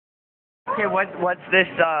Okay, what's this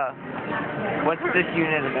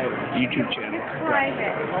unit about? YouTube channel. It's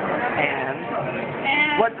private.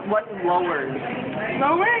 And what's lowered?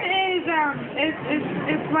 Lowered is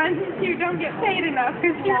when you don't get paid enough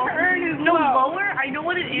because your earn is No, low. lower? I know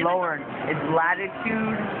what it is. Lowered. It's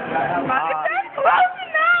latitude. That's close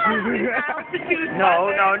enough. Altitude.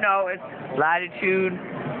 No. It's latitude.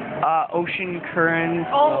 Ocean current.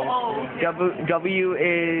 Oh. W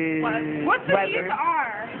is What's the E weather. to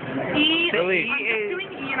R? E. Relief. I'm just doing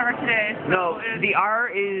E and R today. So No, it's the R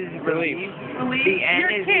is relief. relief. The N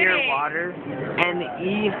You're is near kidding. water, and the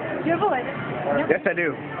E. Do you have a lighter? Yes, I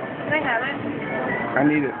do. Can I have it? I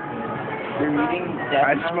need it. You're reading.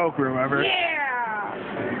 I smoke, remember? Yeah.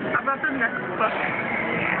 How about the next book?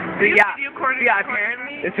 Yeah.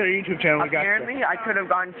 Apparently. It's our YouTube channel. We got Apparently, I could have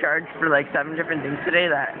gotten charged for like 7 different things today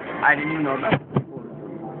that I didn't even know about.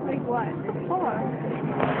 Like what? Hold on.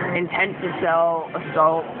 Intent to sell,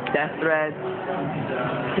 assault, death threats,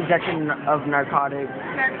 possession of narcotics.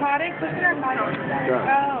 Narcotics? What's narcotics? Drugs.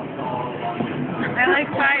 Oh. I like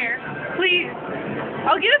fire. Please.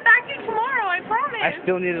 I'll give it back to you tomorrow, I promise. I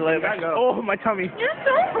still need to let it gotta go. Oh, my tummy. You're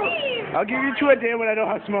so mean. I'll give you 2 a day when I don't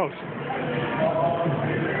have smokes.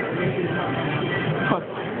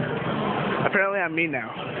 Apparently I'm mean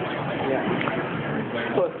now. Yeah.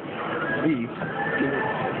 Please.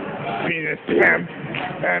 Penis, damn,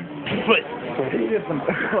 and foot. Penis and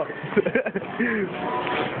foot.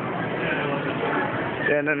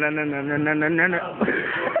 Yeah, no.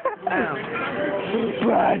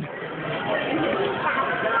 Brad.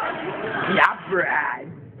 Yeah, Brad.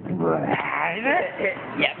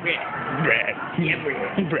 Yeah, Brad. Brad. Yeah,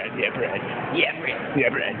 Brad. Brad, yeah, Brad. Yeah, Brad. Yeah,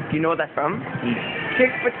 Brad. Do you know what that's from?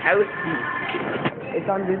 Kick Patowski. It's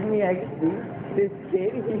on Disney XD. This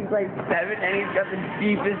kid, he's like 7 and he's got the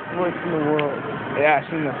deepest voice in the world. Yeah, I've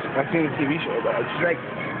seen the TV show, but it's He's like,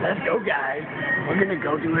 let's go guys. We're gonna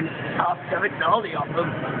go do an top 7 dolly off of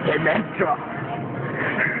Dead Man's Drop.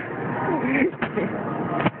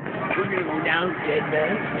 We're gonna go down Dead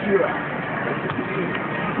Man's Drop.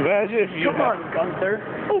 imagine if you Come on, Gunther.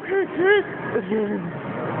 Okay, kid.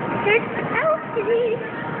 Kick Patowski.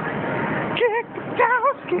 Kick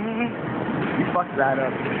Patowski. You fucked that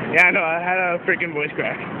up. Yeah, I know, I had a freaking voice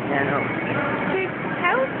crack. Yeah, I know. Kick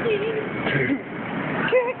Patowski.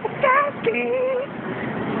 Kick Patowski.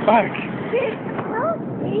 Fuck. Kick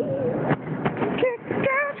Patowski. Kick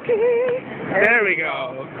Patowski. There we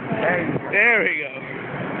go. There we go.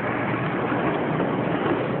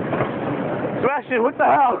 Sebastian, what the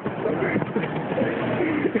hell?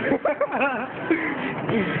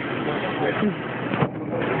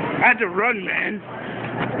 I had to run, man.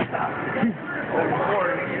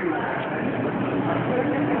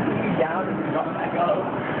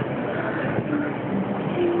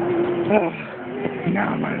 Now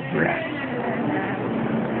I'm out of breath.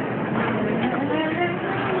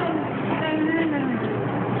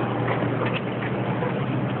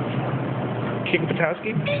 Kick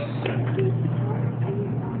Patowski?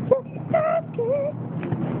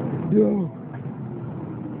 Yo.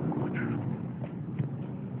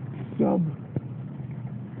 Sub.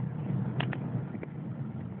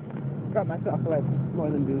 Got myself like more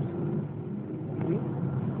than booze.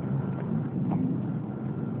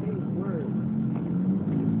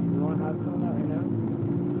 You want to have some of that right now?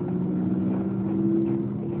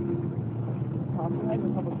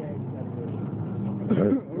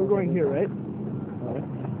 We're going here, right?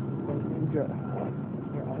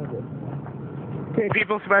 Okay,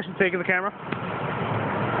 people, Sebastian's taking the camera.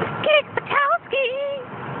 Kick Patowski.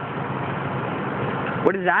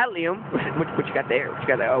 What is that, Liam? What you got there? What you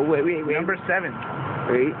got there? Oh, wait. Number 7.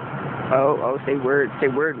 Wait. Oh, say word.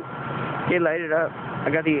 Okay, light it up. I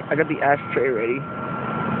got the ashtray ready.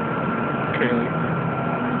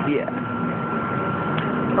 Yeah.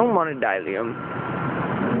 I don't want to die, Liam.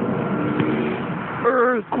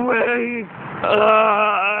 Earthquake!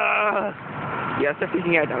 Yeah, stop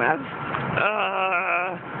freaking out, dumbass.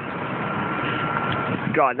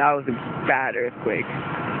 God, that was a bad earthquake.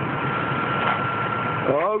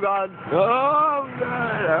 Oh God! Oh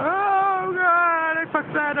God! Oh God! I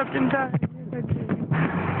fucked that up, didn't I?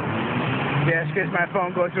 Yes, because my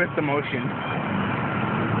phone goes with the motion.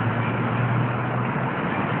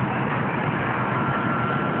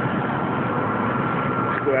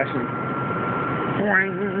 Sebastian.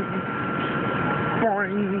 Boing.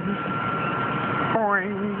 Boing.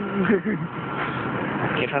 Boing.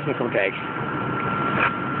 Okay, pass me some cake.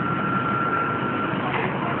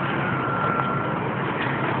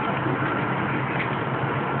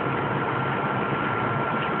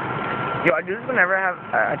 Yo, I do this whenever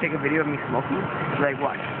I take a video of me smoking. Like,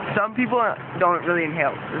 watch. Some people don't really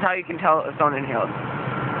inhale. This is how you can tell if someone inhales.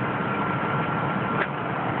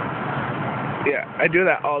 Yeah, I do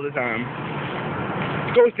that all the time.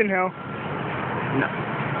 Ghost inhale. No.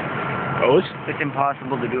 Ghost? It's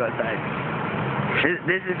impossible to do outside.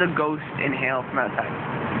 This is a ghost inhale from outside.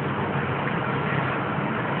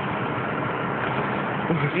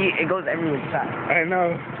 See, it goes everywhere inside. I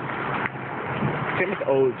know. Same with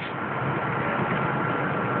O's.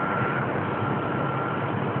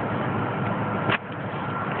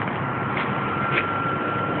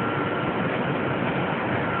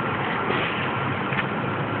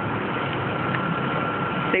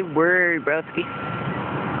 Say word, broski.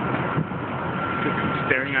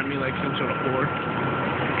 Staring at me like some sort of whore.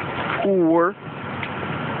 Whore.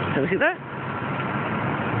 Can we see that?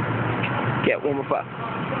 Get one more puff.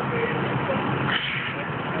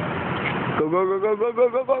 Go, go, go, go, go, go,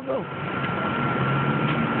 go, go, go.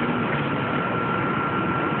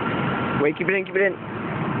 Wait, keep it in, keep it in.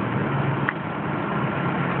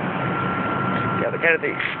 Yeah, the kind of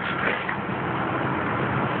thing.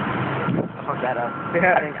 I fucked that up.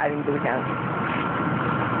 Yeah. I didn't do the count.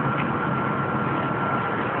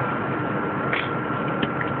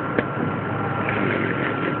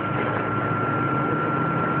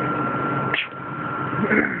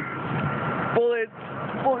 Bullets,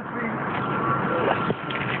 please.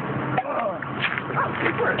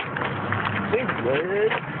 Big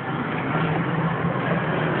word.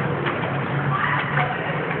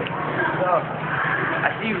 So,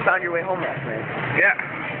 I see you found your way home last night. Yeah.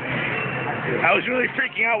 I was really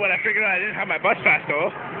freaking out when I figured out I didn't have my bus pass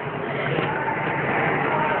though.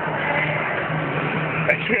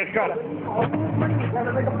 I swear to God. You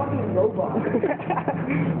sounded like a fucking robot.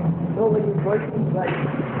 No, like your voice was like...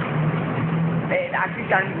 It actually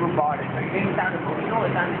sounded robotic. Like, it didn't sound cool. You know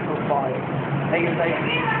it sounded robotic. Like, it was like...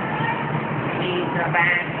 Need the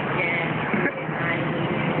basket. I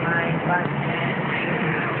need my basket.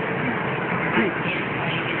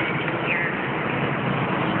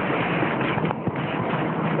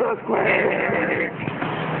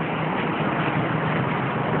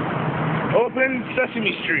 Open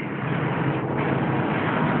Sesame Street.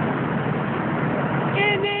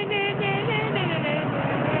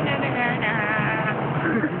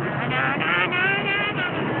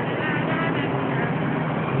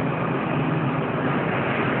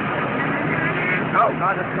 Oh,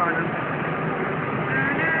 God, that's gone.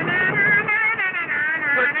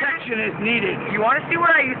 Protection is needed. You want to see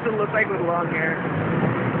what I used to look like with long hair?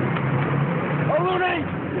 Oh, Looney!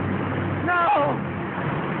 No!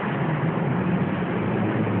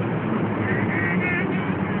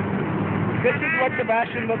 This is what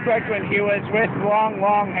Sebastian looked like when he was with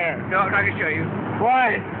long hair. No, I'm not going to show you.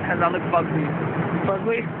 Why? Because I look fugly.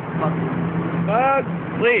 Fugly? Fugly.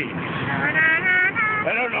 Fugly.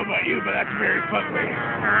 I don't know about you, but that's very fugly.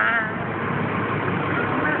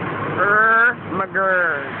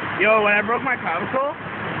 McGurr. Yo, when I broke my clavicle,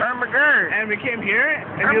 McGurr. and we came here,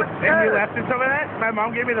 and you left and some of that, my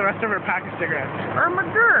mom gave me the rest of her pack of cigarettes.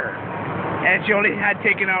 McGurr. And she only had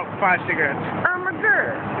taken out 5 cigarettes.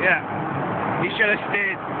 McGurr. Yeah. You should have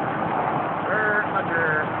stayed.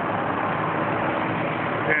 McGurr.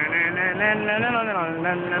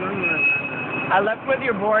 I left with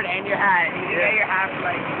your board and your hat. You got your hat for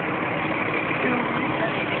like 2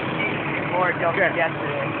 minutes. Or don't Okay.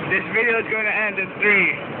 yesterday. This video is going to end in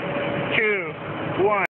 3, 2, 1.